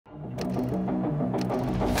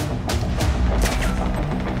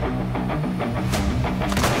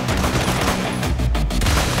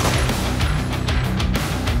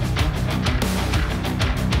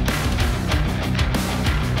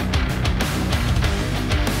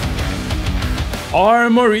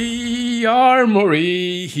Armory,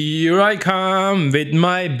 Armory, here I come with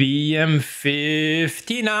my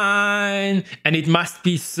BM59. And it must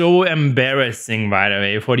be so embarrassing, by the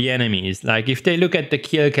way, for the enemies. Like, if they look at the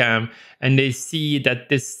kill cam and they see that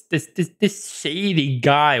this shady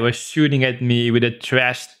guy was shooting at me with a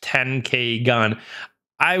trash 10k gun,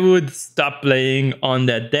 I would stop playing on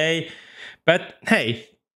that day. But hey,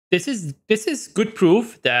 this is good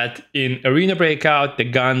proof that in Arena Breakout, the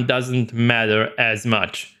gun doesn't matter as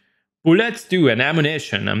much. Bullets do, and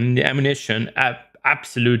ammunition. I mean, the ammunition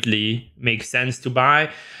absolutely makes sense to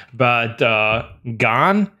buy, but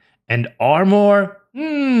gun and armor,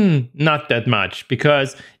 not that much.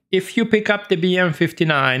 Because if you pick up the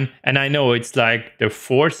BM59, and I know it's like the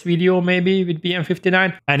fourth video maybe with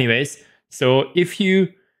BM59. Anyways, so if you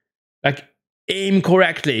like aim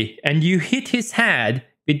correctly and you hit his head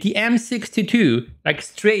with the M62, like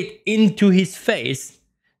straight into his face,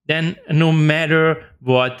 then no matter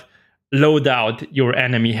what loadout your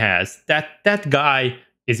enemy has, that guy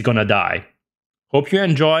is gonna die. Hope you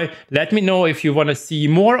enjoy. Let me know if you want to see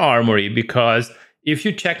more Armory, because if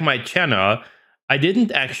you check my channel, I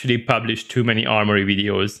didn't actually publish too many Armory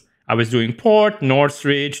videos. I was doing port,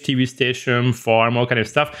 Northridge, TV station, farm, all kind of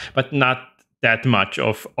stuff, but not that much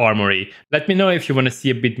of Armory. Let me know if you want to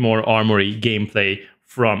see a bit more Armory gameplay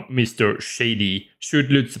from Mr. Shady.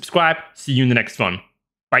 Shoot, loot, subscribe. See you in the next one.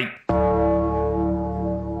 Bye.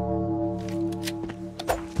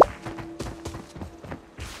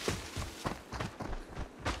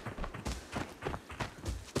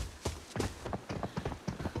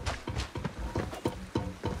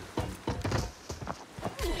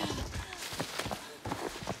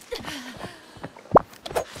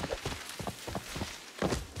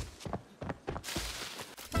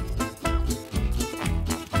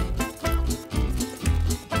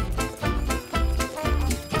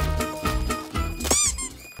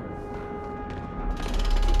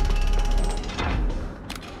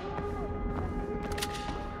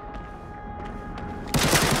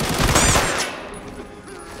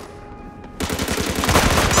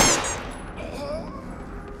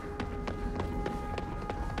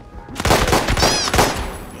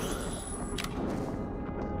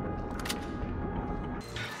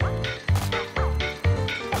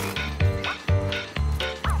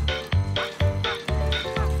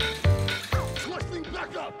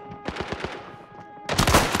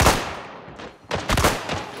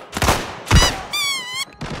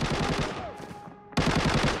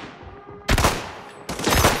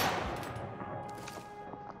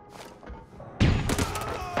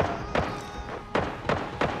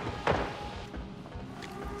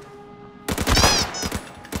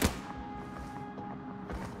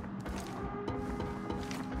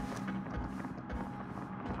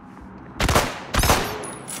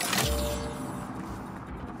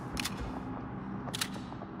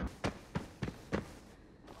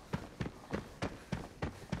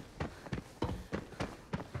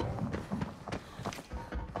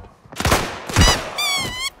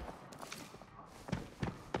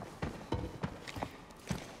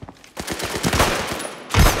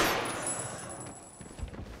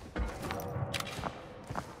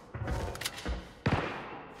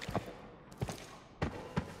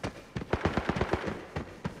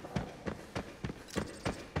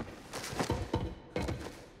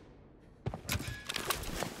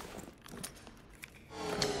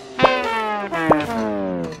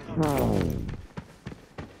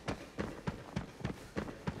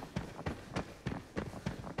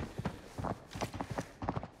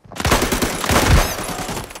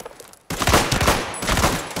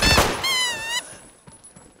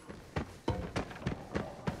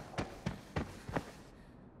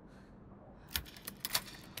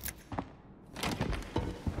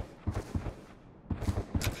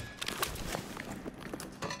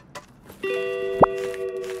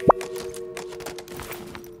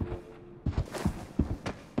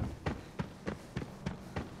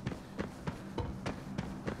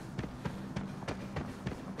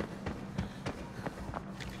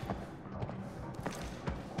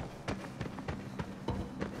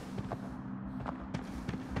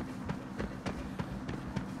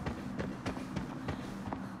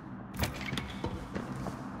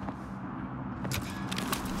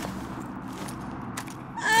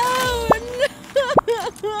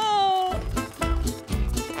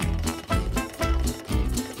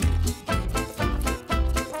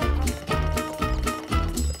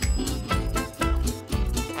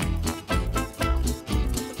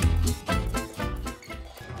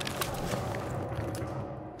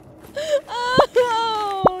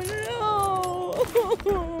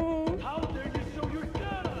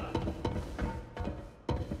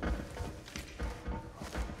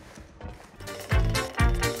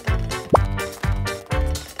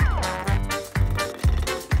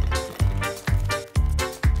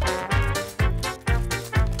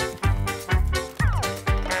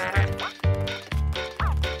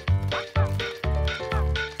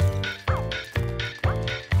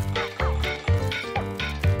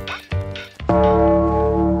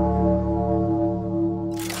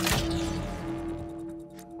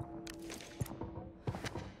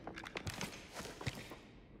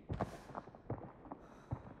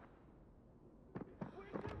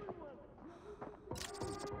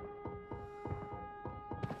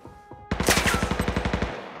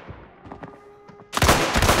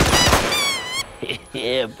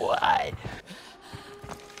 Yeah, boy.